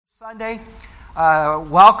Sunday.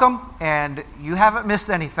 Welcome, and you haven't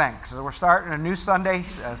missed anything. So we're starting a new Sunday,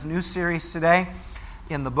 a new series today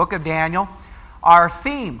in the book of Daniel. Our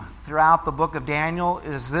theme throughout the book of Daniel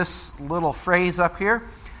is this little phrase up here: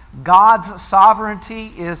 God's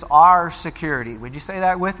sovereignty is our security. Would you say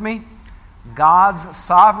that with me? God's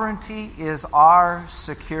sovereignty is our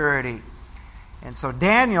security. And so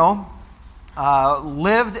Daniel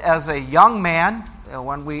lived as a young man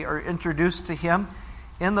when we are introduced to him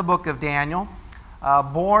in the book of Daniel,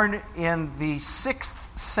 born in the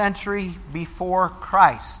 6th century before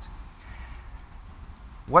Christ.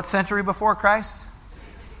 What century before Christ?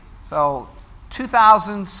 So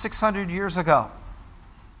 2,600 years ago.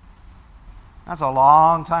 That's a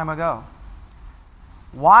long time ago.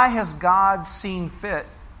 Why has God seen fit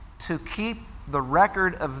to keep the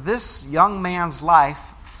record of this young man's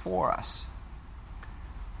life for us?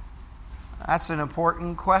 That's an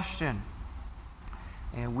important question.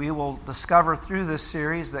 And we will discover through this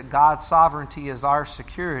series that God's sovereignty is our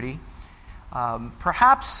security.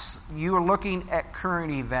 Perhaps you are looking at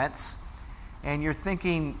current events and you're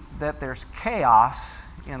thinking that there's chaos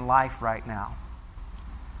in life right now.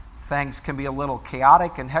 Things can be a little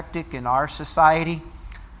chaotic and hectic in our society.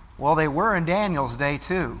 Well, they were in Daniel's day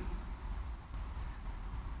too.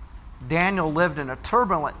 Daniel lived in a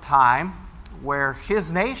turbulent time where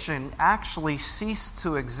his nation actually ceased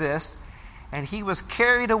to exist, and he was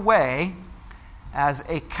carried away as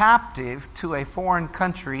a captive to a foreign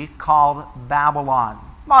country called Babylon,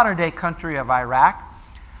 modern-day country of Iraq,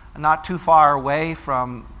 not too far away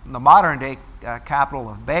from the modern-day capital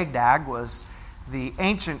of Baghdad, was the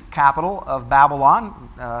ancient capital of Babylon,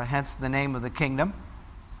 hence the name of the kingdom.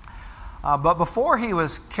 But before he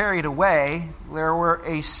was carried away, there were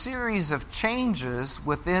a series of changes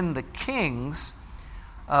within the kings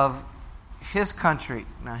of his country.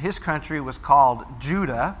 Now, his country was called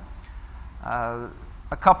Judah.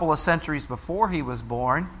 A couple of centuries before he was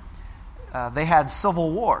born, they had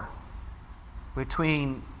civil war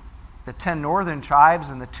between the 10 northern tribes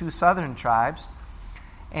and the 2 southern tribes.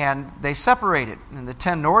 And they separated. And the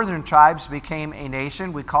 10 northern tribes became a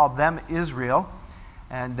nation. We called them Israel.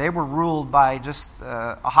 And they were ruled by just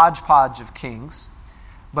a hodgepodge of kings.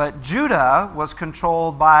 But Judah was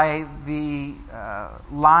controlled by the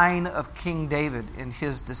line of King David and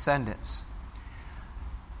his descendants.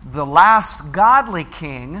 The last godly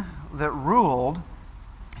king that ruled,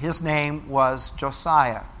 his name was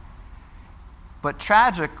Josiah. But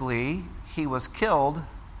tragically, he was killed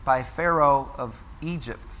by Pharaoh of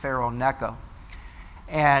Egypt, Pharaoh Necho.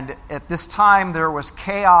 And at this time, there was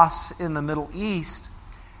chaos in the Middle East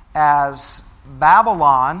as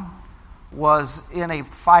Babylon was in a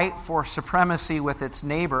fight for supremacy with its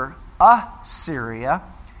neighbor, Assyria.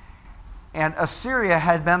 And Assyria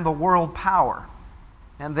had been the world power.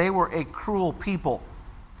 And they were a cruel people.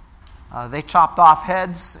 They chopped off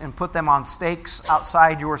heads and put them on stakes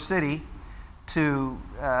outside your city to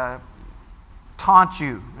taunt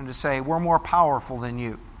you and to say, we're more powerful than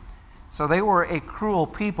you. So they were a cruel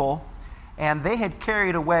people. And they had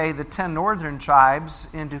carried away the 10 northern tribes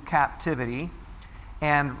into captivity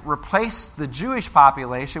and replaced the Jewish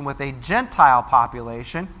population with a Gentile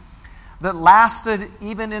population that lasted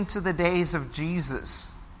even into the days of Jesus.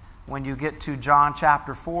 When you get to John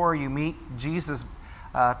chapter 4, you meet Jesus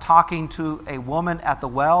talking to a woman at the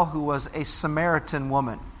well who was a Samaritan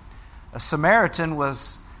woman. A Samaritan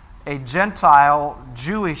was a Gentile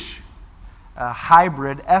Jewish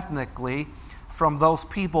hybrid ethnically from those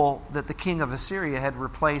people that the king of Assyria had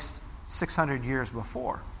replaced 600 years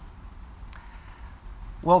before.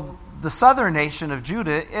 Well, the southern nation of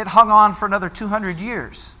Judah, it hung on for another 200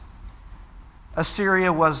 years.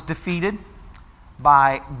 Assyria was defeated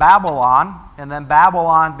by Babylon, and then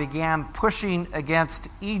Babylon began pushing against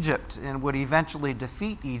Egypt and would eventually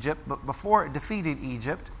defeat Egypt. But before it defeated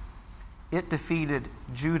Egypt, it defeated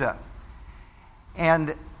Judah.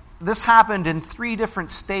 And this happened in 3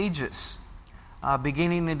 different stages.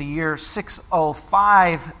 Beginning in the year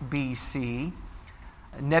 605 BC,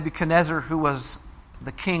 Nebuchadnezzar, who was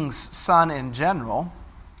the king's son in general,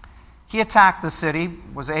 he attacked the city,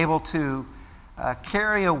 was able to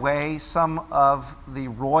carry away some of the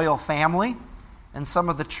royal family and some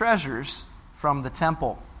of the treasures from the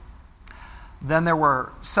temple. Then there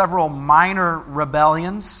were several minor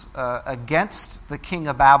rebellions against the king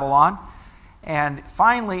of Babylon. And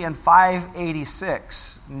finally, in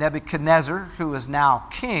 586, Nebuchadnezzar, who is now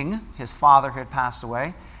king, his father had passed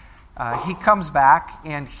away, he comes back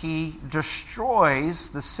and he destroys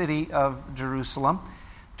the city of Jerusalem,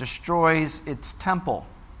 destroys its temple.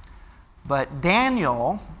 But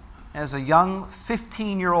Daniel as a young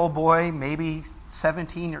 15-year-old boy, maybe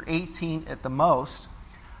 17 or 18 at the most,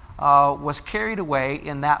 was carried away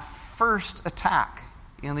in that first attack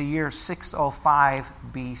in the year 605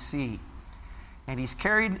 BC. And he's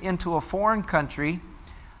carried into a foreign country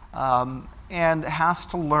and has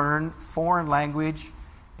to learn foreign language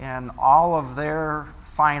and all of their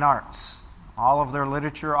fine arts, all of their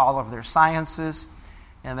literature, all of their sciences.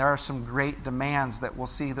 And there are some great demands that we'll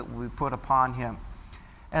see that will be put upon him.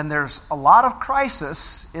 And there's a lot of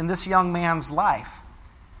crisis in this young man's life.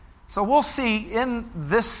 So we'll see in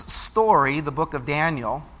this story, the book of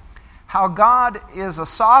Daniel, how God is a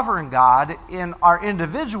sovereign God in our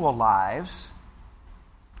individual lives,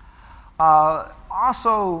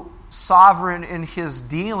 also sovereign in his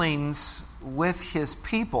dealings with his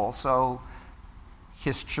people, so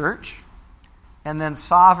his church, and then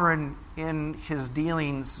sovereign in his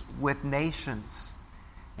dealings with nations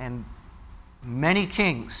and many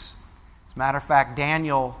kings. As a matter of fact,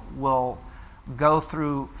 Daniel will go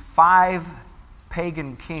through 5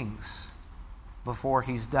 pagan kings before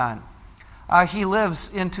he's done. He lives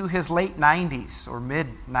into his late 90s or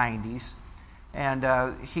mid-90s,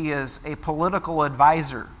 and he is a political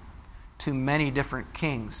advisor to many different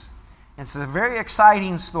kings. It's a very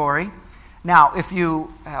exciting story. Now, if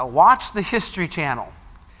you watch the History Channel,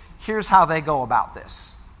 here's how they go about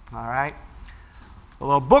this. All right?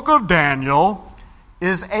 Well, the book of Daniel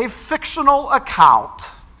is a fictional account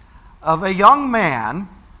of a young man,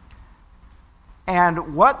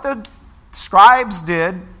 and what the scribes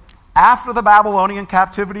did after the Babylonian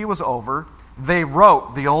captivity was over, they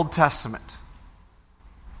wrote the Old Testament.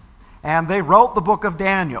 And they wrote the book of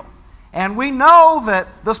Daniel. And we know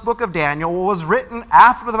that this book of Daniel was written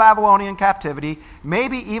after the Babylonian captivity,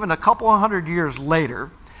 maybe even a couple of hundred years later,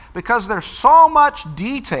 because there's so much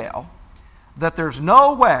detail that there's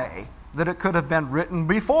no way that it could have been written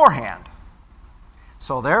beforehand.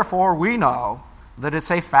 So therefore, we know that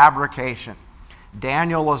it's a fabrication.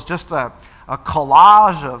 Daniel is just a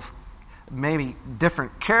collage of maybe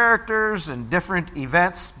different characters and different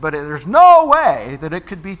events, but there's no way that it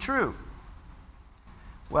could be true.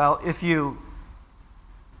 Well, if you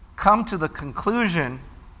come to the conclusion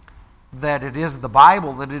that it is the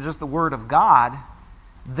Bible, that it is the Word of God,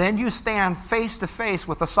 then you stand face to face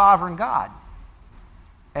with a sovereign God.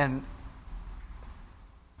 And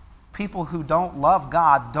people who don't love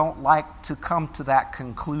God don't like to come to that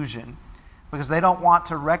conclusion because they don't want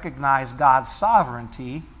to recognize God's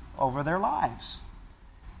sovereignty over their lives.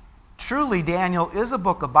 Truly, Daniel is a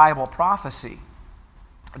book of Bible prophecy.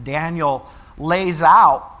 Daniel lays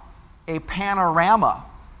out a panorama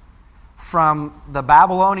from the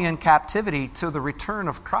Babylonian captivity to the return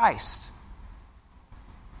of Christ.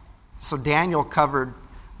 So Daniel covered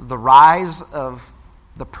the rise of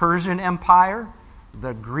the Persian Empire,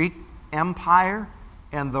 the Greek Empire,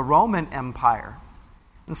 and the Roman Empire.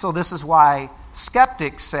 And so this is why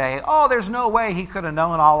skeptics say, oh, there's no way he could have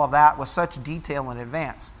known all of that with such detail in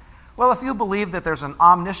advance. Well, if you believe that there's an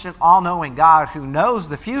omniscient, all-knowing God who knows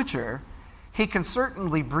the future, he can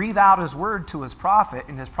certainly breathe out his word to his prophet,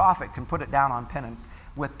 and his prophet can put it down on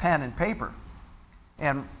with pen and paper.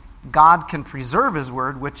 And God can preserve his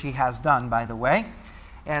word, which he has done, by the way.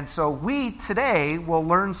 And so we today will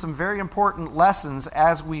learn some very important lessons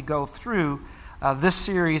as we go through this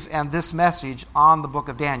series and this message on the book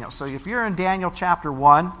of Daniel. So if you're in Daniel chapter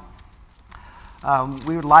 1,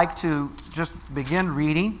 we would like to just begin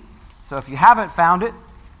reading. So if you haven't found it,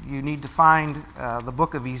 you need to find the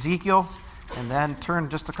book of Ezekiel, and then turn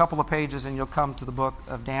just a couple of pages and you'll come to the book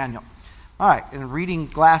of Daniel. All right, and reading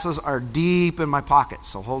glasses are deep in my pocket,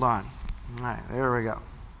 so hold on. All right, there we go.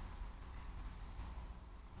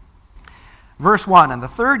 Verse 1, in the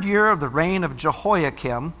 3rd year of the reign of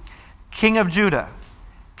Jehoiakim, king of Judah,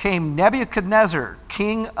 came Nebuchadnezzar,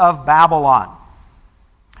 king of Babylon,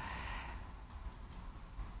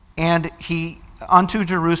 and he unto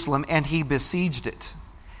Jerusalem, and he besieged it.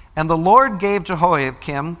 And the Lord gave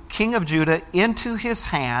Jehoiakim, king of Judah, into his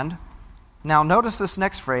hand. Now notice this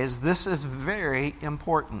next phrase. This is very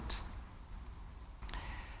important.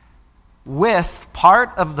 With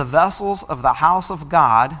part of the vessels of the house of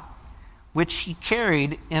God, which he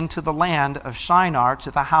carried into the land of Shinar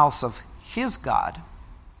to the house of his God.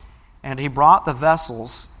 And he brought the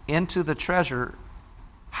vessels into the treasure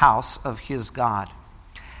house of his God.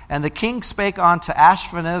 And the king spake unto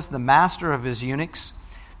Ashpenaz, the master of his eunuchs,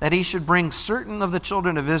 that he should bring certain of the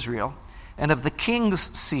children of Israel, and of the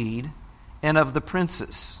king's seed, and of the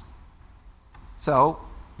princes. So,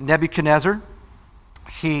 Nebuchadnezzar,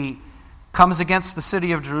 he comes against the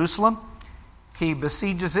city of Jerusalem, he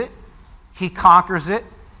besieges it, he conquers it,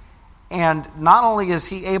 And not only is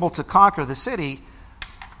he able to conquer the city,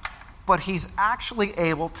 but he's actually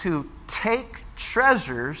able to take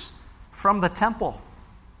treasures from the temple.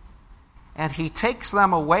 And he takes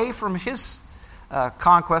them away from his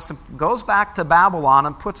conquest and goes back to Babylon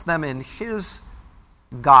and puts them in his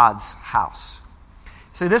God's house.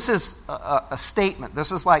 See, this is a statement.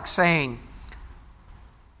 This is like saying,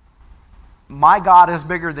 my God is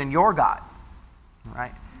bigger than your God.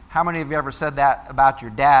 Right? How many of you ever said that about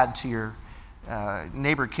your dad to your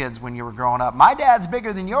neighbor kids when you were growing up? My dad's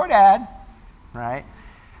bigger than your dad. Right?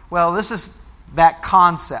 Well, this is that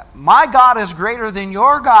concept. My God is greater than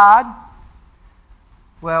your God.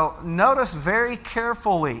 Well, notice very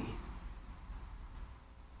carefully,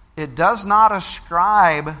 it does not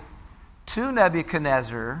ascribe to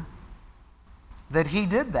Nebuchadnezzar that he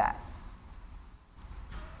did that.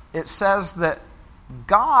 It says that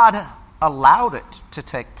God allowed it to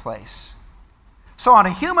take place. So on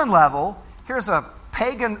a human level, here's a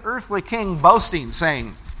pagan earthly king boasting,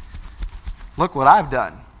 saying, look what I've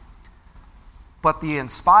done. But the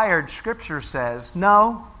inspired scripture says,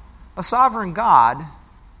 no, a sovereign God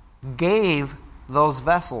gave those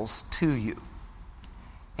vessels to you.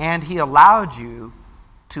 And he allowed you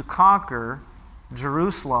to conquer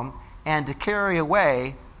Jerusalem and to carry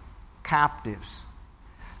away captives.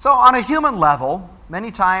 So on a human level,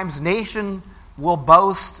 many times nation will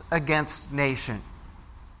boast against nation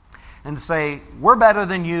and say, we're better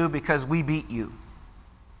than you because we beat you.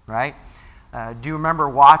 Right? Do you remember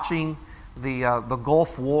watching the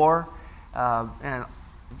Gulf War and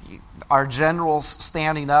our generals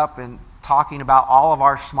standing up and talking about all of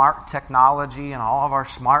our smart technology and all of our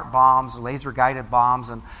smart bombs, laser-guided bombs,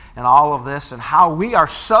 and all of this, and how we are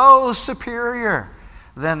so superior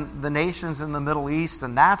than the nations in the Middle East,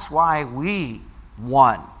 and that's why we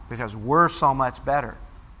won, because we're so much better.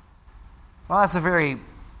 Well, that's a very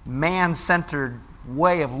man-centered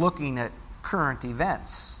way of looking at current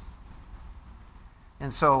events.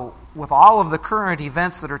 And so, with all of the current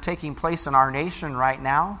events that are taking place in our nation right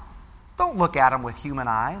now, don't look at them with human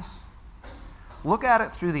eyes. Look at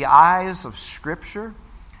it through the eyes of Scripture,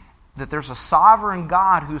 that there's a sovereign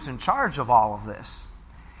God who's in charge of all of this.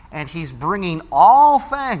 And He's bringing all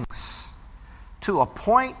things to a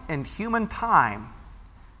point in human time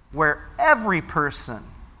where every person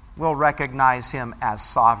will recognize Him as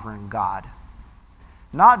sovereign God.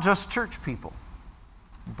 Not just church people,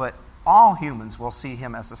 but all humans will see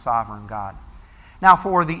Him as a sovereign God. Now,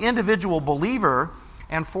 for the individual believer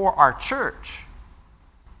and for our church,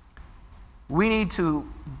 we need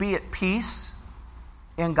to be at peace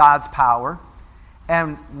in God's power,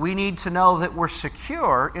 and we need to know that we're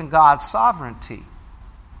secure in God's sovereignty.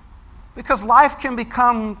 Because life can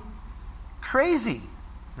become crazy,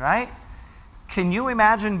 right? Can you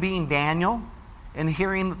imagine being Daniel and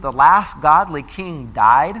hearing that the last godly king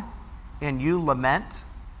died and you lament?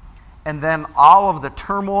 And then all of the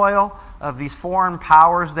turmoil of these foreign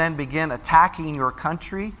powers then begin attacking your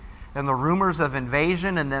country, and the rumors of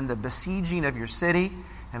invasion, and then the besieging of your city,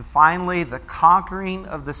 and finally the conquering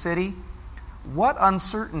of the city. What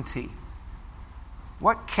uncertainty,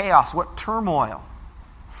 what chaos, what turmoil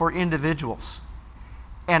for individuals.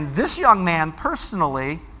 And this young man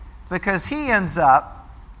personally, because he ends up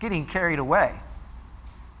getting carried away.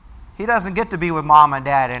 He doesn't get to be with mom and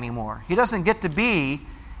dad anymore. He doesn't get to be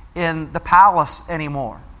in the palace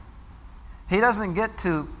anymore. He doesn't get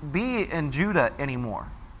to be in Judah anymore.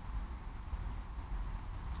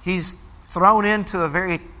 He's thrown into a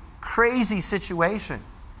very crazy situation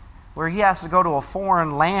where he has to go to a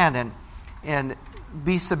foreign land and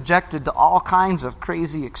be subjected to all kinds of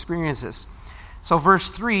crazy experiences. So verse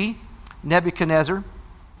 3, Nebuchadnezzar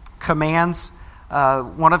commands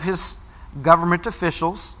one of his government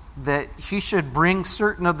officials that he should bring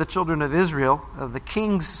certain of the children of Israel, of the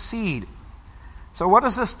king's seed. So what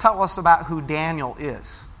does this tell us about who Daniel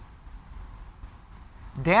is?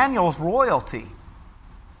 Daniel's royalty.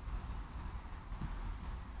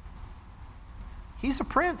 He's a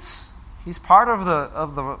prince. He's part of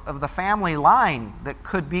the family line that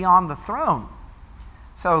could be on the throne.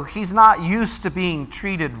 So he's not used to being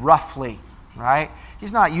treated roughly, right?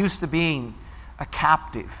 He's not used to being a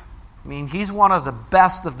captive. I mean, he's one of the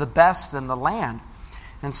best in the land.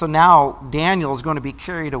 And so now Daniel is going to be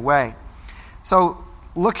carried away. So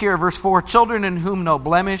look here, verse 4. Children in whom no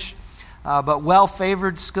blemish, but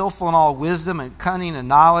well-favored, skillful in all wisdom and cunning and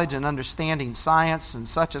knowledge and understanding science, and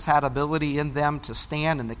such as had ability in them to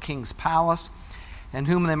stand in the king's palace, and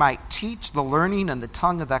whom they might teach the learning and the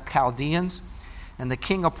tongue of the Chaldeans. And the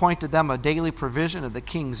king appointed them a daily provision of the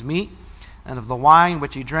king's meat, and of the wine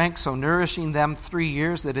which he drank, so nourishing them 3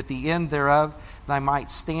 years, that at the end thereof they might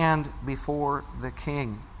stand before the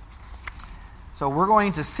king. So we're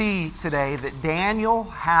going to see today that Daniel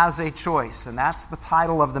has a choice, and that's the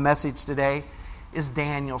title of the message today, is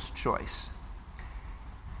Daniel's choice.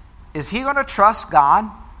 Is he going to trust God,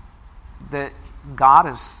 that God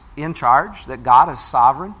is in charge, that God is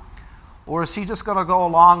sovereign? Or is he just going to go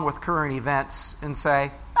along with current events and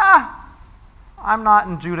say, I'm not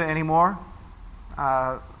in Judah anymore.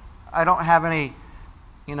 I don't have any,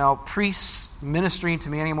 priests ministering to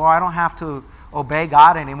me anymore. I don't have to obey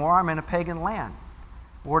God anymore. I'm in a pagan land.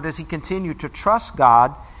 Or does he continue to trust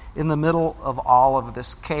God in the middle of all of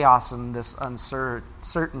this chaos and this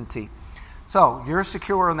uncertainty? So, you're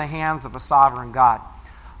secure in the hands of a sovereign God.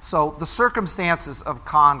 So, the circumstances of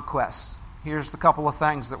conquest. Here's the couple of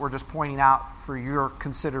things that we're just pointing out for your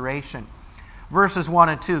consideration. Verses 1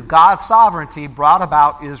 and 2, God's sovereignty brought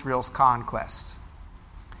about Israel's conquest.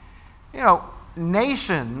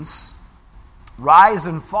 Nations rise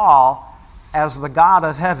and fall as the God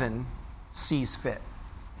of heaven sees fit.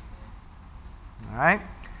 All right?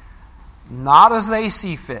 Not as they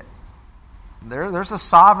see fit. There's a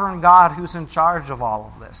sovereign God who's in charge of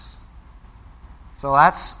all of this. So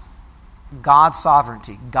that's God's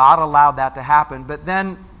sovereignty. God allowed that to happen. But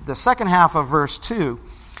then the second half of verse 2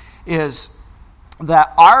 is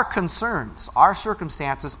that our concerns, our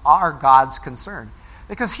circumstances are God's concern.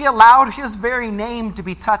 Because he allowed his very name to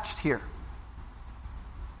be touched here.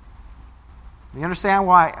 You understand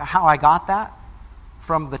how I got that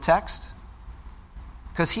from the text?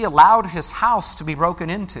 Because he allowed his house to be broken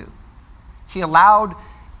into. He allowed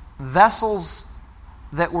vessels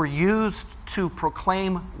that were used to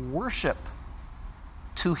proclaim worship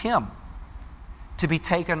to him to be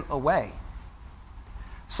taken away.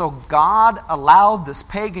 So God allowed this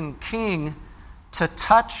pagan king to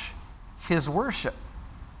touch his worship.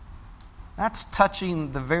 That's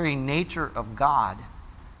touching the very nature of God.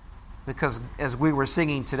 Because as we were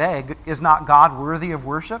singing today, is not God worthy of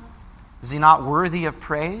worship? Is he not worthy of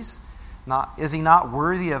praise? Is he not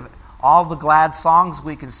worthy of all the glad songs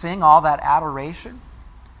we can sing, all that adoration?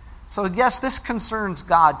 So yes, this concerns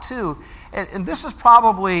God too. And this is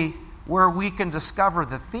probably where we can discover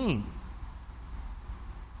the theme.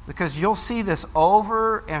 Because you'll see this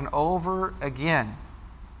over and over again.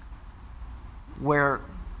 Where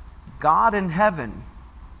God in heaven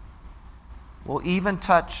will even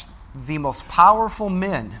touch the most powerful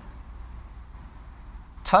men,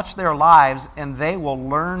 touch their lives, and they will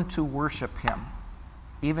learn to worship him,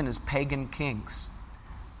 even as pagan kings,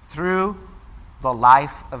 through the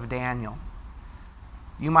life of Daniel.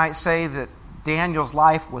 You might say that Daniel's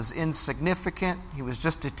life was insignificant. He was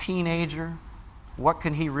just a teenager. What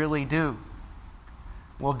can he really do?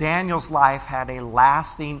 Well, Daniel's life had a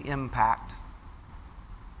lasting impact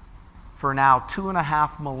for now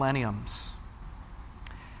 2.5 millenniums.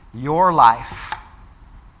 Your life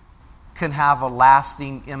can have a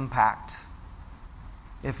lasting impact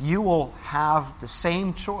if you will have the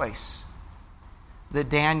same choice that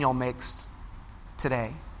Daniel makes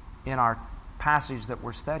today in our passage that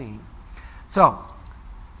we're studying. So,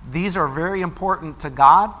 these are very important to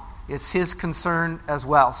God. It's his concern as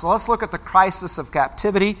well. So let's look at the crisis of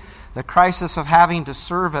captivity, the crisis of having to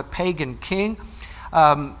serve a pagan king.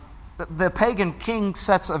 The pagan king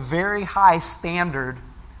sets a very high standard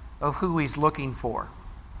of who he's looking for.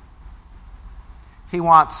 He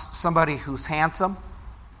wants somebody who's handsome,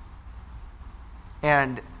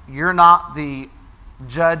 and you're not the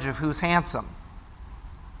judge of who's handsome.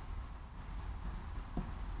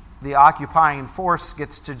 The occupying force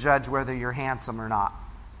gets to judge whether you're handsome or not.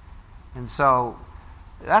 And so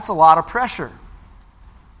that's a lot of pressure.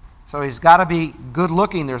 So he's got to be good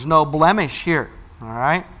looking. There's no blemish here. All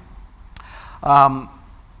right?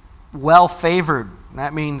 Well favored.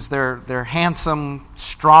 That means they're handsome,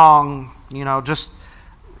 strong, just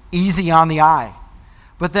easy on the eye.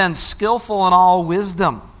 But then skillful in all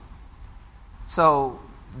wisdom. So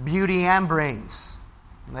beauty and brains,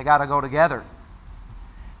 they got to go together.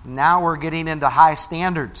 Now we're getting into high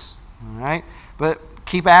standards. All right? But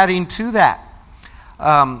keep adding to that.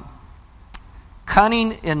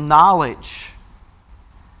 Cunning in knowledge.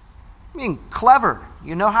 Clever.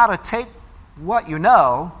 You know how to take what you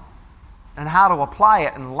know and how to apply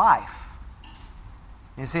it in life.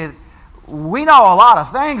 You see, we know a lot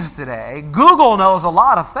of things today. Google knows a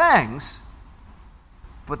lot of things,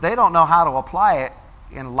 but they don't know how to apply it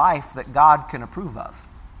in life that God can approve of.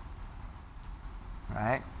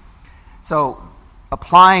 Right? So,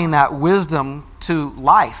 applying that wisdom to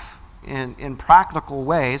life in practical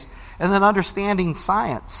ways, and then understanding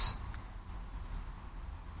science.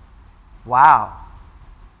 Wow.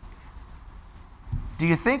 Do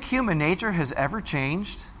you think human nature has ever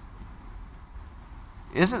changed?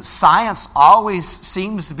 Isn't science always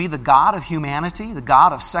seems to be the god of humanity, the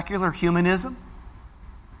god of secular humanism?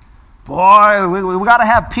 Boy, we got to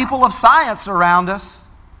have people of science around us.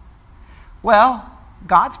 Well,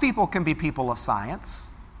 God's people can be people of science.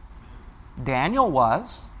 Daniel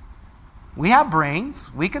was. We have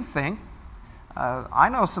brains. We can think. I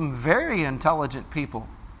know some very intelligent people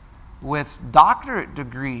with doctorate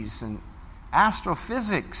degrees and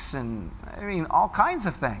astrophysics and all kinds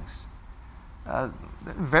of things.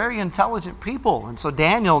 Very intelligent people. And so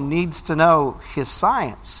Daniel needs to know his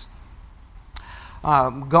science.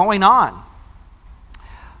 Going on.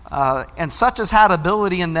 And such as had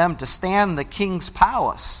ability in them to stand in the king's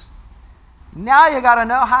palace. Now you got to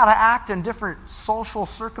know how to act in different social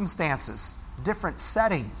circumstances, different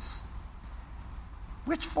settings.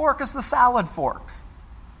 Which fork is the salad fork?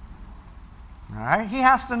 All right? He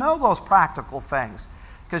has to know those practical things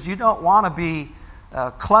because you don't want to be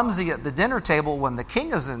clumsy at the dinner table when the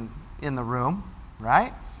king is in the room,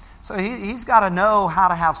 right? So he's got to know how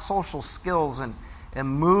to have social skills and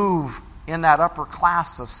move in that upper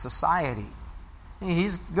class of society.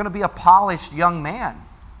 He's going to be a polished young man.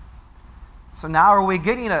 So now are we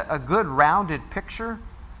getting a good rounded picture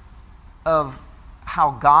of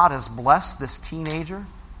how God has blessed this teenager?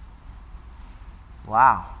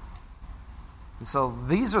 Wow. And so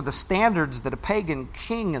these are the standards that a pagan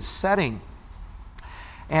king is setting.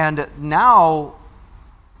 And now,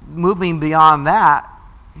 moving beyond that,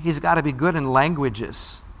 he's got to be good in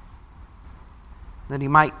languages. That he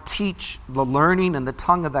might teach the learning and the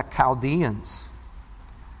tongue of the Chaldeans.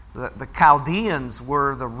 The Chaldeans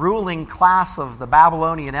were the ruling class of the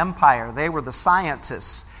Babylonian Empire. They were the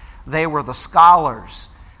scientists. They were the scholars.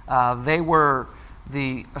 They were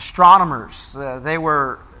the astronomers. They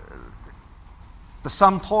were the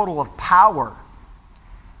sum total of power.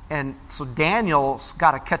 And so Daniel's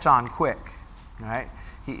got to catch on quick, right?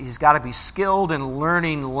 He's got to be skilled in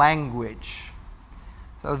learning language.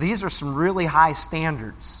 So these are some really high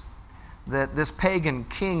standards that this pagan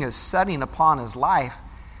king is setting upon his life.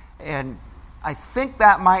 And I think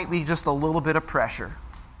that might be just a little bit of pressure,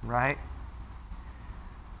 right?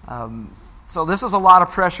 So this is a lot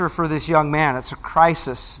of pressure for this young man. It's a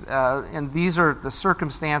crisis. And these are the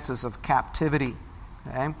circumstances of captivity.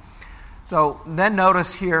 Okay? So then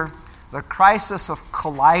notice here the crisis of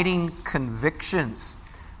colliding convictions.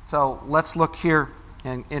 So let's look here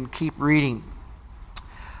and keep reading.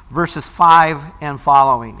 Verses 5 and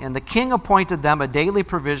following. And the king appointed them a daily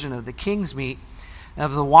provision of the king's meat, and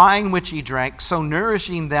of the wine which he drank, so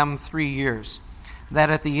nourishing them 3 years, that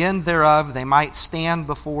at the end thereof they might stand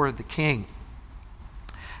before the king.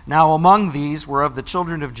 Now among these were of the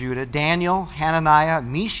children of Judah Daniel, Hananiah,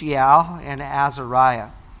 Mishael, and Azariah,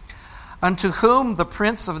 unto whom the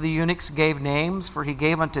prince of the eunuchs gave names, for he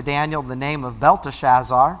gave unto Daniel the name of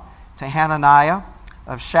Belteshazzar, to Hananiah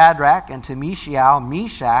of Shadrach, and to Mishael,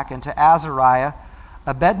 Meshach, and to Azariah,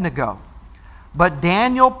 Abednego. But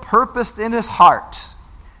Daniel purposed in his heart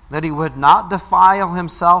that he would not defile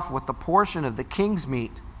himself with the portion of the king's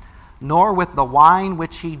meat, nor with the wine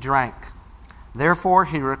which he drank. Therefore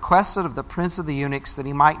he requested of the prince of the eunuchs that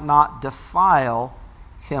he might not defile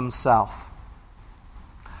himself.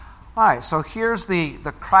 All right, so here's the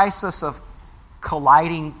crisis of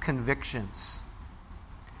colliding convictions.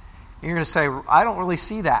 You're going to say, I don't really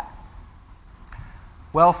see that.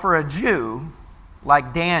 Well, for a Jew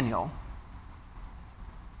like Daniel,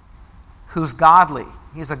 who's godly,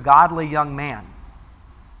 he's a godly young man,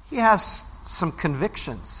 he has some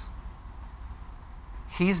convictions.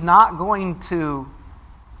 He's not going to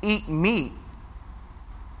eat meat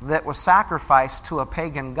that was sacrificed to a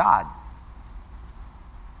pagan god.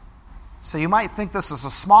 So you might think this is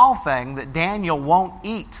a small thing that Daniel won't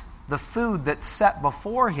eat the food that's set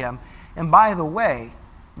before him. And by the way,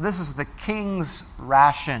 this is the king's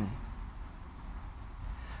ration.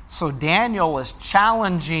 So Daniel is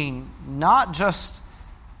challenging not just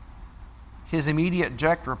his immediate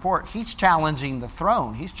direct report, he's challenging the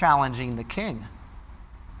throne, he's challenging the king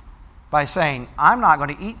by saying, I'm not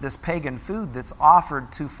going to eat this pagan food that's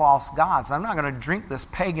offered to false gods. I'm not going to drink this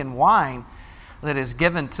pagan wine that is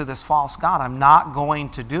given to this false god. I'm not going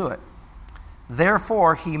to do it.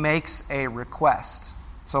 Therefore, he makes a request.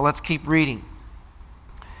 So let's keep reading.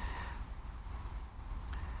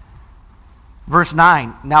 Verse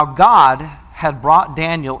 9, Now God had brought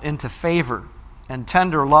Daniel into favor and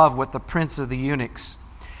tender love with the prince of the eunuchs.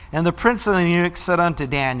 And the prince of the eunuchs said unto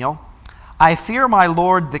Daniel, I fear my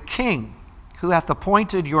lord the king, who hath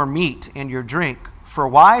appointed your meat and your drink. For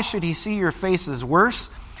why should he see your faces worse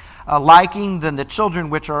a liking than the children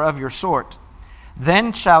which are of your sort.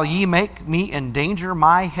 Then shall ye make me endanger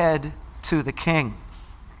my head to the king.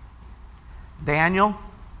 Daniel,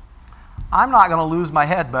 I'm not going to lose my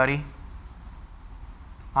head, buddy.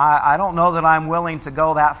 I don't know that I'm willing to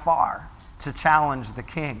go that far to challenge the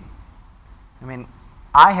king. I mean,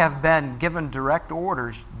 I have been given direct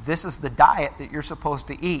orders. This is the diet that you're supposed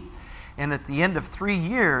to eat. And at the end of 3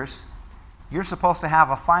 years, you're supposed to have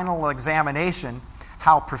a final examination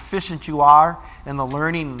how proficient you are in the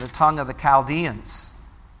learning the tongue of the Chaldeans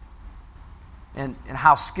and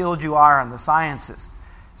how skilled you are in the sciences.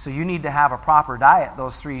 So you need to have a proper diet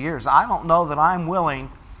those 3 years. I don't know that I'm willing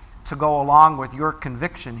to go along with your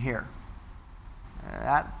conviction here.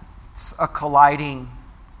 That's a colliding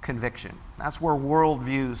conviction. That's where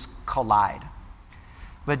worldviews collide.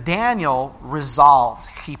 But Daniel resolved.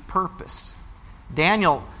 He purposed.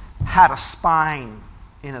 Daniel had a spine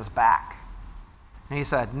in his back. And he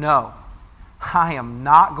said, no, I am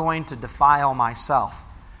not going to defile myself.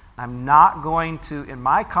 I'm not going to, in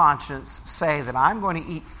my conscience, say that I'm going to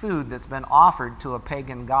eat food that's been offered to a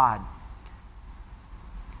pagan god.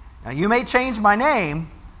 Now, you may change my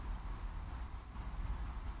name,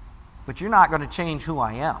 but you're not going to change who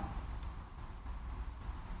I am.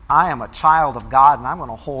 I am a child of God, and I'm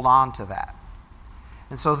going to hold on to that.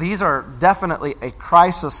 And so these are definitely a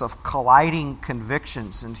crisis of colliding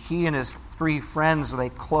convictions. And he and his 3 friends, they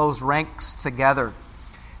close ranks together,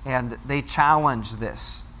 and they challenge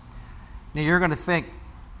this. Now you're going to think,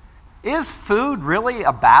 is food really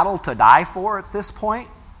a battle to die for at this point?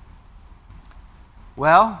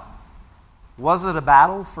 Well, was it a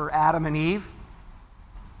battle for Adam and Eve?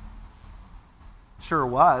 Sure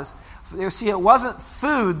was. You see, it wasn't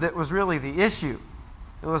food that was really the issue.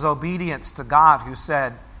 It was obedience to God who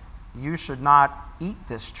said, you should not eat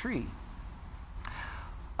this tree.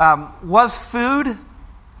 Was food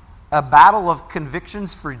a battle of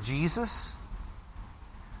convictions for Jesus?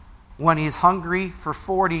 When he's hungry for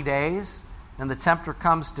 40 days and the tempter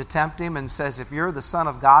comes to tempt him and says, if you're the Son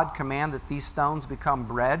of God, command that these stones become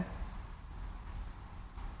bread.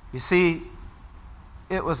 You see,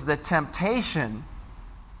 it was the temptation,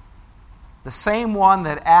 the same one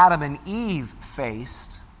that Adam and Eve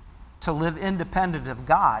faced, to live independent of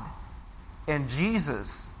God. And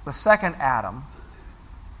Jesus, the second Adam,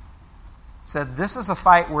 said, this is a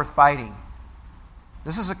fight worth fighting.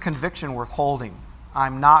 This is a conviction worth holding.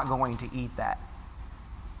 I'm not going to eat that.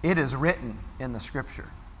 It is written in the Scripture.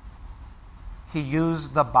 He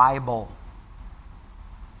used the Bible.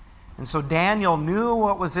 And so Daniel knew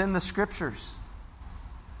what was in the Scriptures,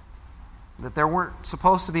 that there weren't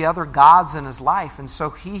supposed to be other gods in his life. And so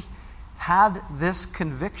he had this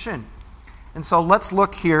conviction. And so let's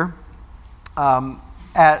look here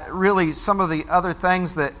at really some of the other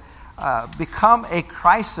things that become a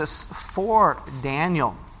crisis for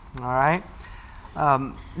Daniel. All right?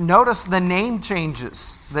 Notice the name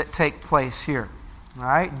changes that take place here. All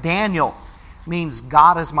right? Daniel means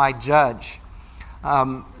God is my judge.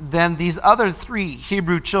 Then these other 3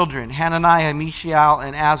 Hebrew children, Hananiah, Mishael,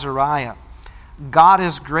 and Azariah, God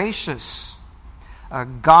is gracious.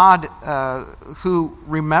 God who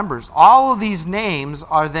remembers. All of these names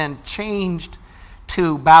are then changed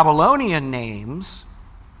to Babylonian names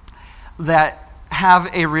that have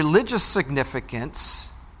a religious significance,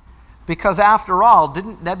 because after all,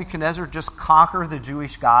 didn't Nebuchadnezzar just conquer the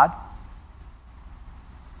Jewish God?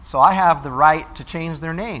 So I have the right to change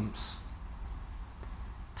their names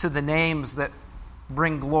to the names that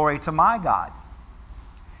bring glory to my God.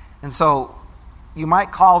 And so you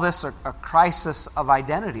might call this a crisis of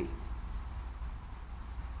identity.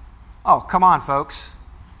 Oh, come on, folks.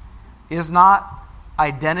 Is not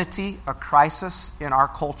identity a crisis in our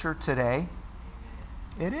culture today?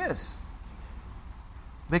 It is.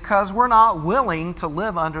 Because we're not willing to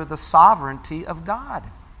live under the sovereignty of God.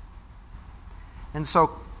 And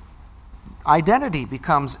so identity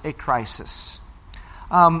becomes a crisis.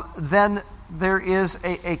 Then there is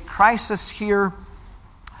a crisis here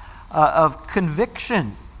of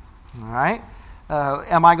conviction. All right?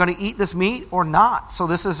 Am I going to eat this meat or not? So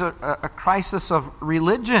this is a crisis of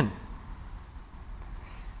religion.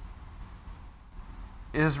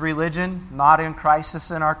 Is religion not in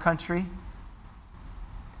crisis in our country?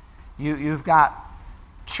 You've got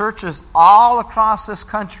churches all across this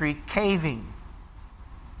country caving,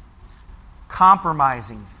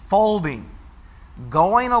 compromising, folding,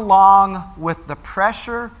 going along with the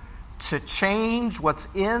pressure to change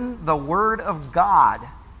what's in the Word of God.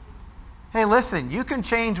 Hey, listen, you can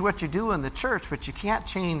change what you do in the church, but you can't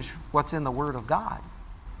change what's in the Word of God.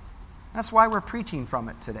 That's why we're preaching from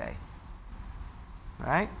it today.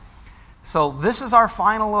 Right? So this is our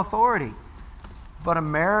final authority. But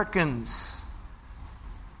Americans,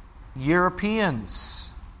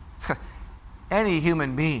 Europeans, any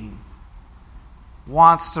human being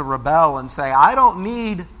wants to rebel and say, I don't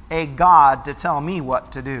need a God to tell me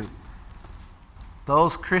what to do.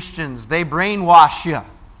 Those Christians, they brainwash you,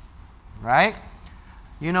 right?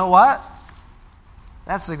 You know what?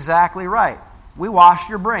 That's exactly right. We wash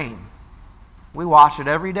your brain. We wash it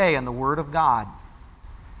every day in the Word of God.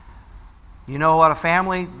 You know what a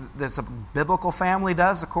family that's a biblical family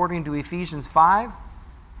does according to Ephesians 5?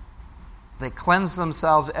 They cleanse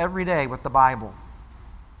themselves every day with the Bible.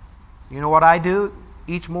 You know what I do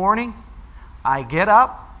each morning? I get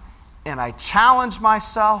up and I challenge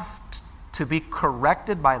myself to be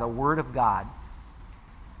corrected by the Word of God.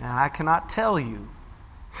 And I cannot tell you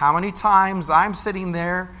how many times I'm sitting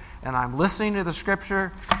there and I'm listening to the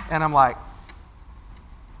Scripture and I'm like,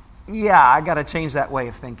 yeah, I got to change that way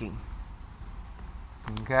of thinking.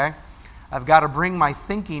 Okay? I've got to bring my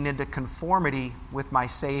thinking into conformity with my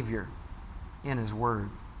Savior in His Word.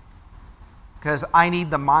 Because I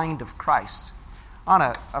need the mind of Christ. On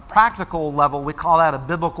a practical level, we call that a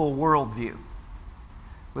biblical worldview.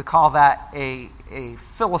 We call that a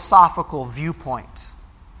philosophical viewpoint.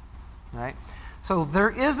 Right? So there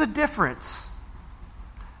is a difference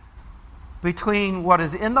between what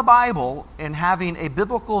is in the Bible and having a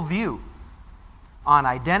biblical view on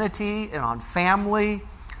identity and on family,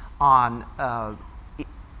 on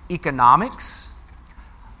economics.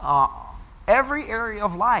 Every area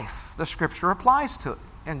of life, the Scripture applies to it.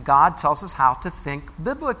 And God tells us how to think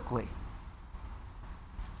biblically.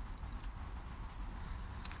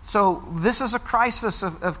 So this is a crisis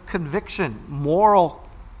of conviction, moral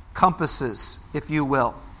compasses, if you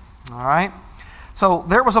will. All right? So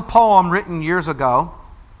there was a poem written years ago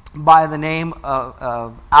by the name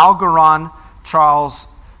of Algernon Charles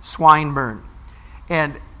Swinburne.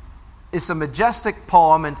 And it's a majestic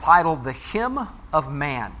poem entitled The Hymn of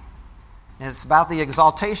Man. And it's about the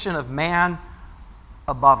exaltation of man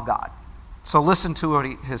above God. So listen to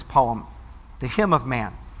his poem, The Hymn of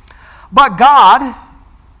Man. But God,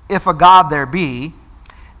 if a God there be,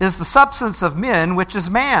 is the substance of men, which is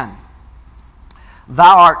man.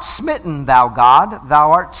 Thou art smitten, thou God,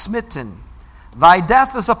 thou art smitten. Thy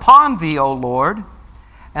death is upon thee, O Lord,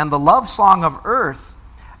 and the love song of earth,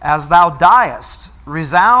 as thou diest,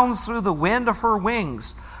 resounds through the wind of her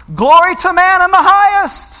wings. Glory to man in the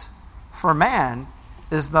highest, for man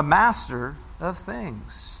is the master of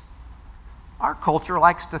things. Our culture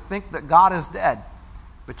likes to think that God is dead,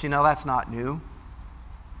 but you know that's not new.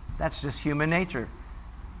 That's just human nature.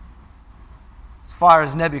 As far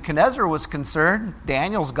as Nebuchadnezzar was concerned,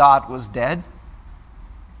 Daniel's God was dead.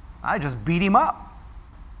 I just beat him up.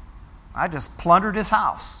 I just plundered his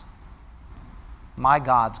house. My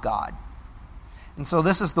God's God. And so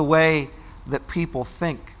this is the way that people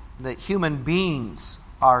think, that human beings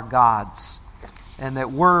are gods, and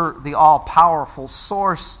that we're the all-powerful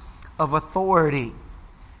source of authority.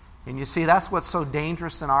 And you see, that's what's so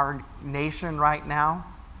dangerous in our nation right now,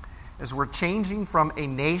 is we're changing from a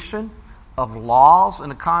nation of laws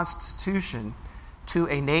and a constitution to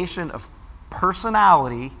a nation of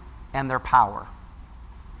personality and their power.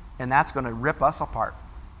 And that's going to rip us apart.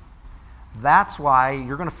 That's why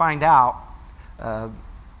you're going to find out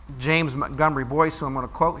James Montgomery Boyce, who I'm going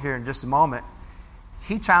to quote here in just a moment,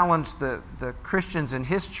 he challenged the Christians in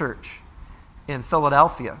his church in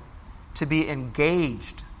Philadelphia to be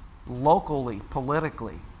engaged locally,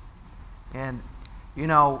 politically. And, you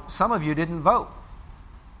know, some of you didn't vote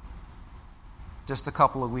just a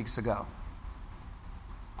couple of weeks ago.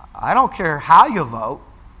 I don't care how you vote.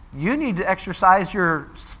 You need to exercise your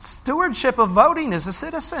stewardship of voting as a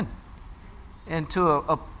citizen and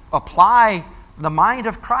to apply the mind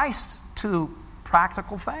of Christ to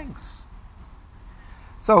practical things.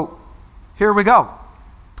 So, here we go.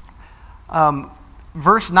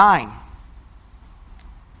 Verse 9.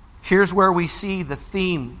 Here's where we see the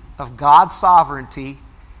theme of God's sovereignty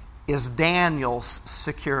is Daniel's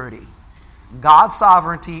security. God's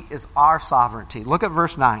sovereignty is our sovereignty. Look at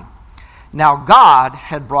verse 9. Now God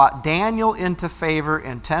had brought Daniel into favor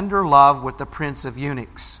and tender love with the prince of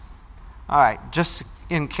eunuchs. All right, just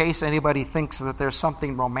in case anybody thinks that there's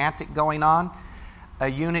something romantic going on, a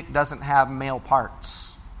eunuch doesn't have male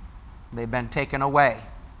parts. They've been taken away.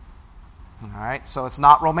 All right, so it's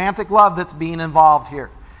not romantic love that's being involved here.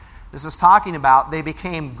 This is talking about they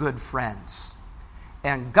became good friends.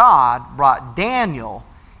 And God brought Daniel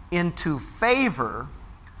into favor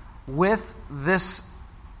with this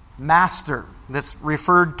master that's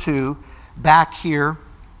referred to back here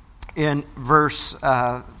in verse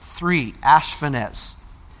 3, Ashpenaz.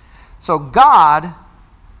 So God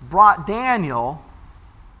brought Daniel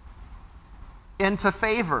into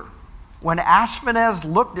favor. When Ashpenaz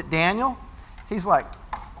looked at Daniel, he's like,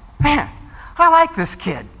 man, I like this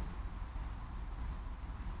kid.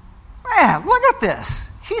 Man, look at this.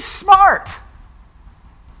 He's smart.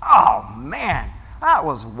 Oh, man, that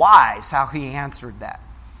was wise how he answered that.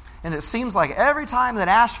 And it seems like every time that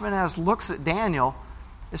Ashpenaz looks at Daniel,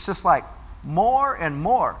 it's just like more and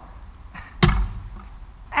more.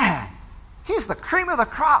 Man, he's the cream of the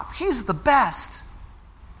crop. He's the best.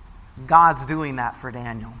 God's doing that for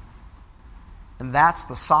Daniel. And that's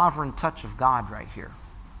the sovereign touch of God right here.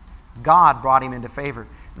 God brought him into favor.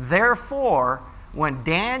 Therefore, when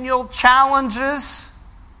Daniel challenges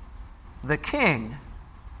the king,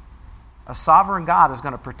 a sovereign God is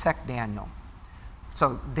going to protect Daniel.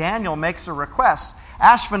 So Daniel makes a request.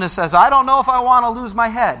 Ashpenaz says, I don't know if I want to lose my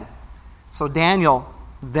head. So Daniel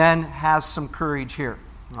then has some courage here.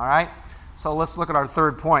 All right? So let's look at our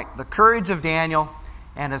third point. The courage of Daniel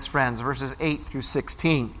and his friends, verses 8 through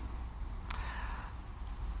 16.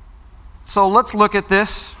 So let's look at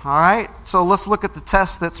this. All right? So let's look at the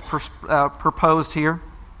test that's proposed here.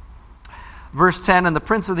 Verse 10, and the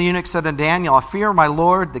prince of the eunuchs said unto Daniel, I fear my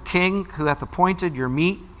lord, the king, who hath appointed your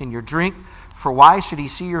meat and your drink. For why should he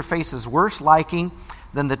see your faces worse liking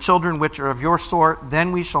than the children which are of your sort?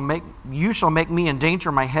 Then you shall make me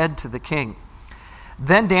endanger my head to the king.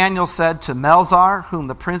 Then Daniel said to Melzar, whom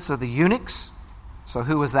the prince of the eunuchs, so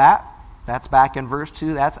who was that? That's back in verse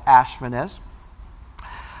 2, that's Ashpenaz.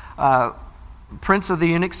 Prince of the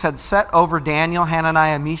eunuchs had set over Daniel,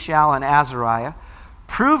 Hananiah, Mishael, and Azariah.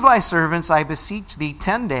 Prove thy servants, I beseech thee,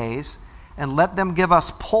 10 days, and let them give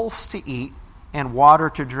us pulse to eat and water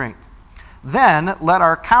to drink. Then let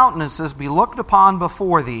our countenances be looked upon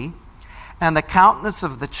before thee, and the countenance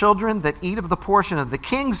of the children that eat of the portion of the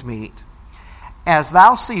king's meat, as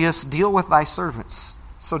thou seest, deal with thy servants.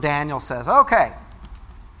 So Daniel says, okay,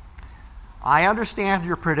 I understand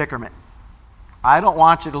your predicament. I don't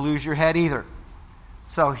want you to lose your head either.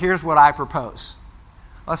 So here's what I propose.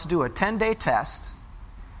 Let's do a 10-day test.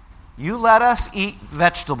 You let us eat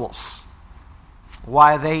vegetables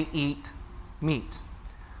while they eat meat.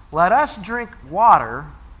 Let us drink water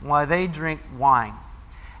while they drink wine.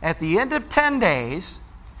 At the end of 10 days,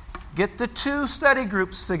 get the two study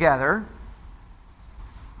groups together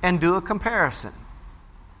and do a comparison.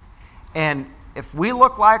 And if we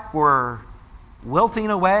look like we're wilting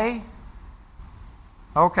away,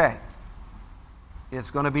 okay, it's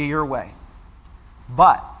going to be your way.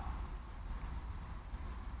 But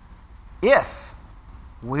if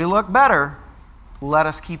we look better, let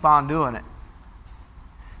us keep on doing it.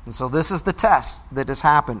 And so this is the test that has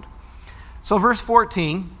happened. So verse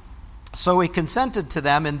 14, so he consented to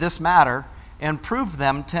them in this matter and proved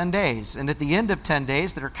them 10 days. And at the end of 10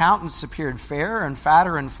 days, their countenance appeared fairer and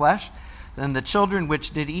fatter in flesh than the children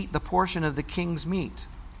which did eat the portion of the king's meat.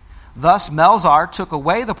 Thus Melzar took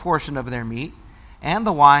away the portion of their meat and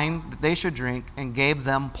the wine that they should drink and gave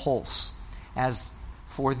them pulse. As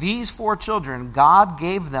for these 4 children, God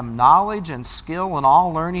gave them knowledge and skill in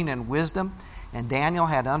all learning and wisdom, and Daniel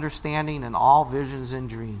had understanding in all visions and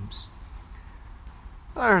dreams.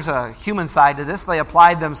 There's a human side to this. They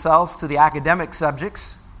applied themselves to the academic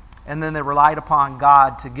subjects, and then they relied upon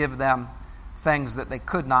God to give them things that they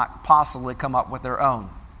could not possibly come up with their own.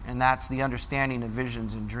 And that's the understanding of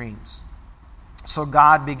visions and dreams. So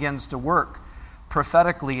God begins to work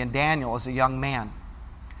prophetically in Daniel as a young man.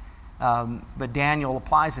 But Daniel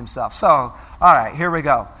applies himself. So, all right, here we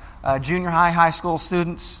go. Junior high school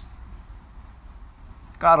students,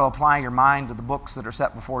 got to apply your mind to the books that are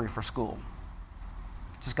set before you for school.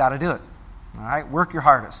 Just got to do it. All right, work your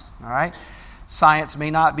hardest. All right, science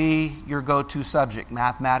may not be your go-to subject.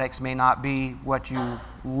 Mathematics may not be what you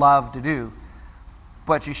love to do,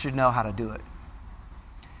 but you should know how to do it.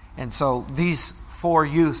 And so these 4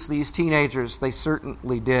 youths, these teenagers, they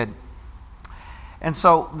certainly did. And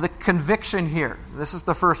so the conviction here, this is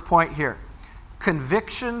the first point here.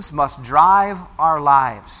 Convictions must drive our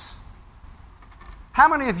lives. How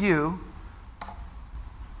many of you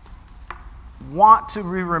want to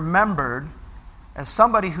be remembered as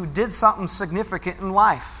somebody who did something significant in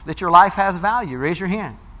life, that your life has value? Raise your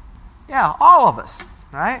hand. Yeah, all of us,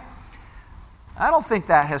 right? I don't think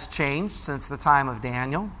that has changed since the time of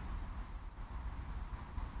Daniel.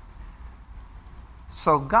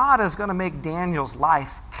 So God is going to make Daniel's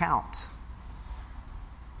life count.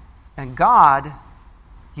 And God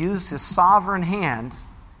used his sovereign hand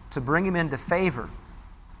to bring him into favor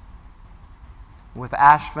with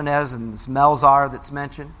Ashpenaz and this Melzar that's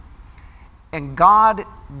mentioned. And God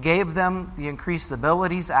gave them the increased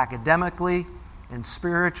abilities academically and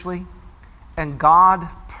spiritually, and God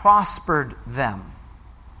prospered them.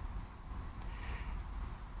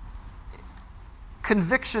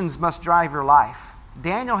 Convictions must drive your life.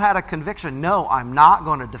 Daniel had a conviction, no, I'm not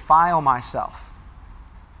going to defile myself.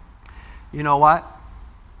 You know what?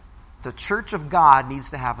 The church of God needs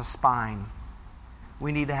to have a spine.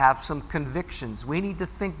 We need to have some convictions. We need to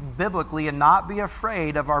think biblically and not be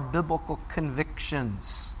afraid of our biblical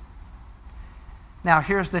convictions. Now,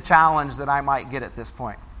 here's the challenge that I might get at this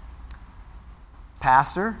point.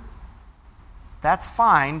 Pastor, that's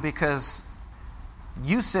fine because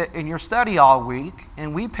you sit in your study all week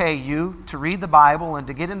and we pay you to read the Bible and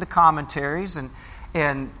to get into commentaries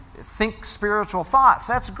and think spiritual thoughts.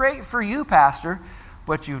 That's great for you, Pastor,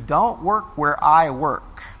 but you don't work where I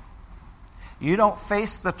work. You don't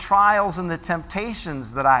face the trials and the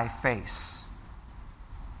temptations that I face.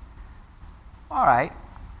 All right,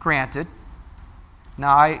 granted.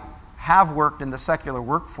 Now, I have worked in the secular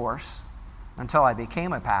workforce until I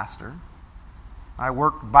became a pastor. I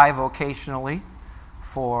worked bivocationally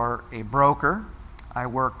for a broker. I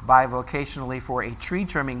worked bivocationally for a tree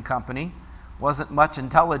trimming company. Wasn't much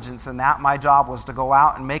intelligence in that. My job was to go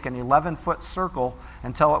out and make an 11-foot circle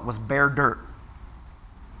until it was bare dirt.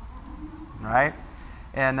 Right?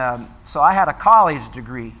 And so I had a college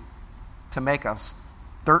degree to make a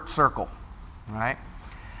dirt circle. Right?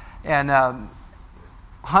 And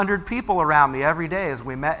 100 people around me every day as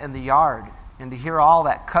we met in the yard. And to hear all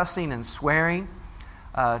that cussing and swearing,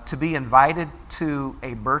 to be invited to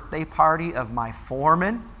a birthday party of my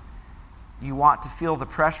foreman. You want to feel the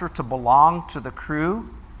pressure to belong to the crew,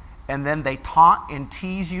 and then they taunt and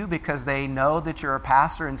tease you because they know that you're a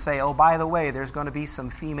pastor and say, oh, by the way, there's going to be some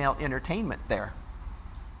female entertainment there.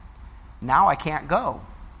 Now I can't go.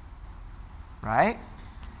 Right?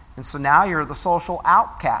 And so now you're the social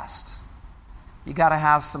outcast. You got to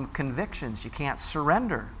have some convictions. You can't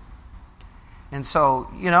surrender. And so,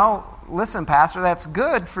 listen, Pastor, that's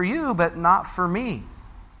good for you, but not for me.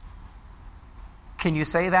 Can you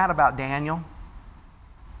say that about Daniel?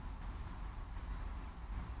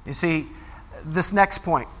 You see, this next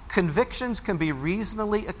point, convictions can be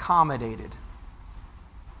reasonably accommodated.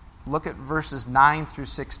 Look at verses 9 through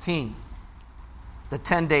 16. The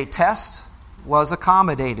 10-day test was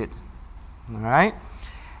accommodated. All right?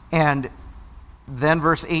 And then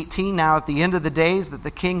verse 18, now at the end of the days that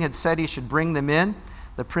the king had said he should bring them in,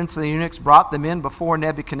 the prince of the eunuchs brought them in before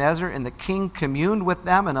Nebuchadnezzar, and the king communed with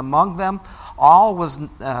them, and among them all was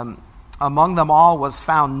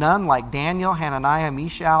found none like Daniel, Hananiah,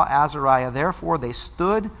 Mishael, Azariah. Therefore they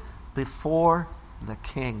stood before the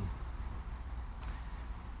king.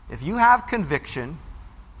 If you have conviction,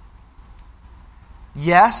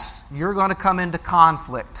 yes, you're going to come into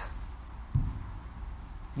conflict.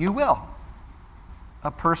 You will.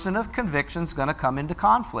 A person of conviction is going to come into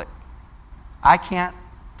conflict. I can't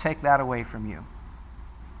take that away from you.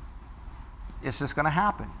 It's just going to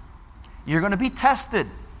happen. You're going to be tested,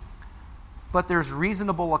 but there's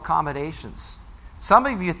reasonable accommodations. Some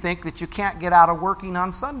of you think that you can't get out of working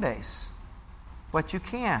on Sundays, but you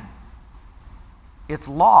can. It's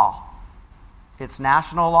law. It's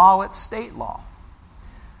national law, it's state law.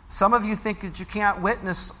 Some of you think that you can't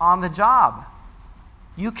witness on the job.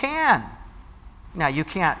 You can. Now, you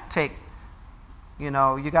can't take, you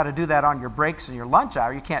got to do that on your breaks and your lunch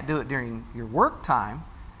hour. You can't do it during your work time.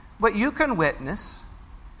 But you can witness.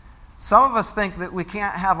 Some of us think that we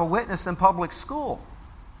can't have a witness in public school.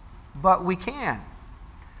 But we can.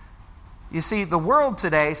 You see, the world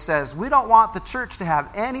today says we don't want the church to have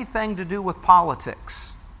anything to do with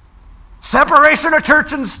politics. Separation of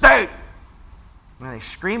church and state. And they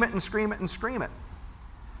scream it and scream it and scream it.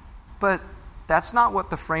 But that's not what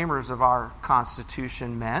the framers of our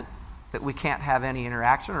Constitution meant, that we can't have any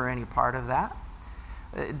interaction or any part of that.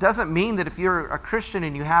 It doesn't mean that if you're a Christian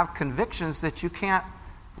and you have convictions that you can't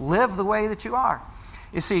live the way that you are.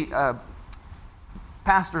 You see,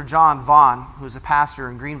 Pastor John Vaughn, who's a pastor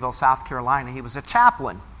in Greenville, South Carolina, he was a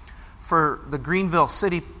chaplain for the Greenville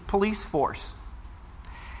City Police Force.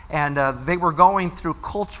 And they were going through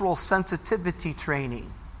cultural sensitivity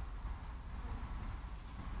training.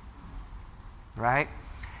 Right?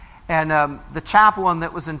 And the chaplain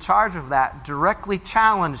that was in charge of that directly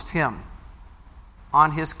challenged him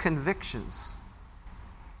on his convictions.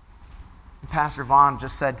 And Pastor Vaughn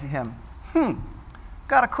just said to him,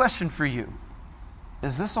 got a question for you.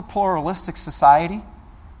 Is this a pluralistic society?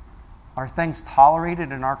 Are things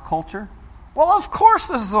tolerated in our culture? Well, of course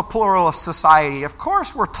this is a pluralist society. Of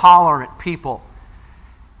course we're tolerant people.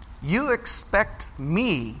 You expect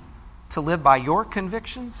me to live by your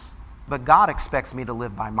convictions? But God expects me to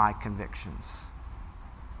live by my convictions.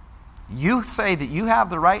 You say that you have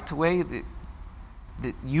the right to way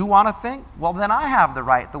that you want to think? Well, then I have the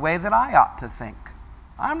right the way that I ought to think.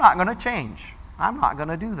 I'm not going to change. I'm not going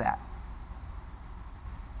to do that.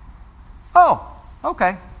 Oh,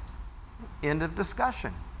 okay. End of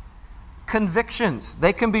discussion. Convictions,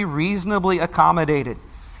 they can be reasonably accommodated.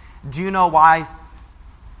 Do you know why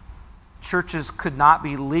churches could not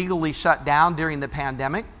be legally shut down during the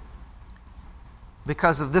pandemic?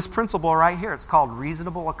 Because of this principle right here. It's called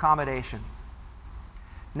reasonable accommodation.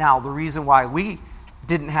 Now, the reason why we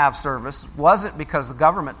didn't have service wasn't because the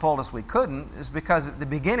government told us we couldn't. It's because at the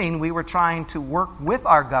beginning we were trying to work with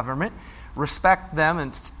our government, respect them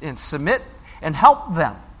and submit and help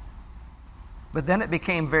them. But then it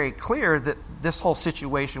became very clear that this whole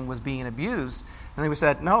situation was being abused. And then we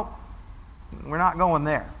said, nope, we're not going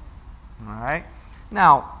there. All right?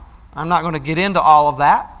 Now, I'm not going to get into all of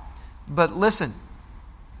that, but listen,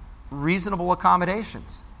 reasonable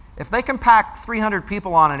accommodations. If they can pack 300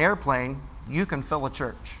 people on an airplane, you can fill a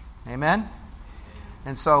church. Amen?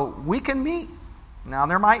 And so we can meet. Now,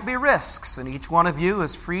 there might be risks, and each one of you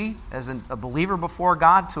is free as a believer before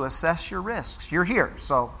God to assess your risks. You're here,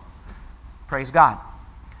 so praise God.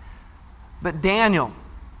 But Daniel,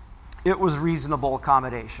 it was reasonable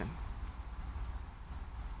accommodation.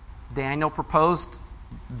 Daniel proposed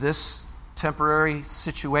this temporary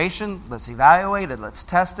situation. Let's evaluate it. Let's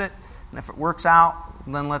test it. And if it works out,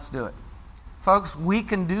 then let's do it. Folks, we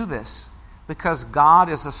can do this because God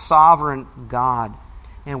is a sovereign God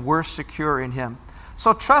and we're secure in Him.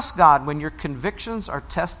 So trust God when your convictions are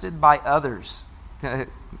tested by others.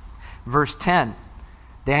 Verse 10.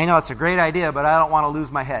 Daniel, it's a great idea, but I don't want to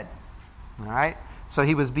lose my head. All right? So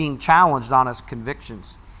he was being challenged on his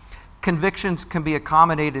convictions. Convictions can be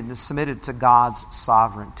accommodated and submitted to God's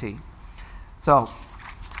sovereignty. So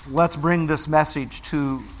let's bring this message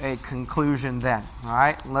to a conclusion then. All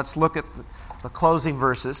right? Let's look at the closing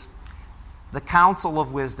verses. The counsel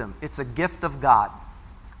of wisdom. It's a gift of God.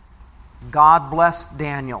 God blessed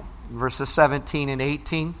Daniel. Verses 17 and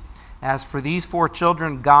 18. As for these 4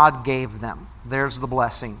 children, God gave them. There's the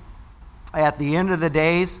blessing. At the end of the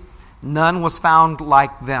days, none was found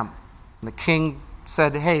like them. The king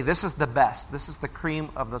said, hey, this is the best. This is the cream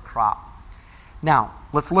of the crop. Now,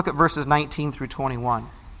 let's look at verses 19 through 21.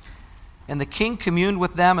 And the king communed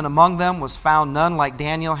with them, and among them was found none like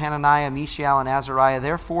Daniel, Hananiah, Mishael, and Azariah.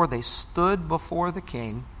 Therefore they stood before the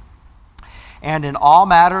king. And in all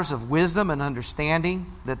matters of wisdom and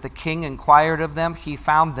understanding that the king inquired of them, he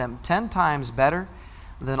found them 10 times better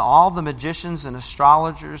than all the magicians and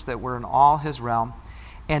astrologers that were in all his realm.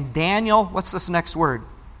 And Daniel, what's this next word?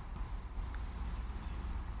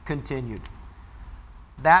 Continued.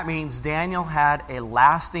 That means Daniel had a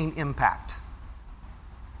lasting impact.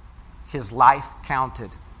 His life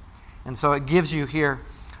counted. And so it gives you here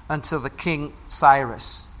until the king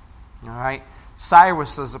Cyrus. All right?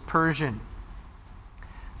 Cyrus is a Persian.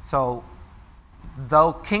 So,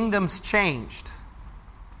 though kingdoms changed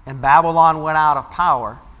and Babylon went out of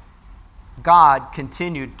power, God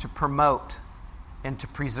continued to promote and to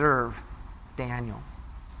preserve Daniel.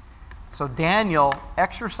 So Daniel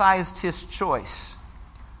exercised his choice.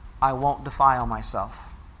 I won't defile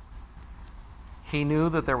myself. He knew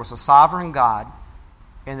that there was a sovereign God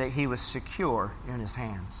and that he was secure in his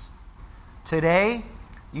hands. Today,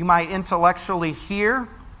 you might intellectually hear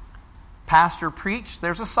pastor preach,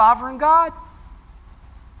 there's a sovereign God.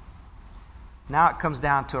 Now it comes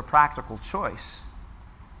down to a practical choice.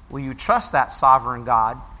 Will you trust that sovereign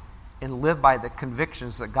God and live by the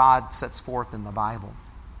convictions that God sets forth in the Bible?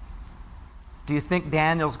 Do you think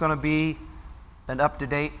Daniel's going to be an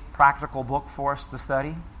up-to-date practical book for us to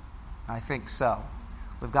study? I think so.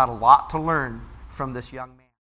 We've got a lot to learn from this young man.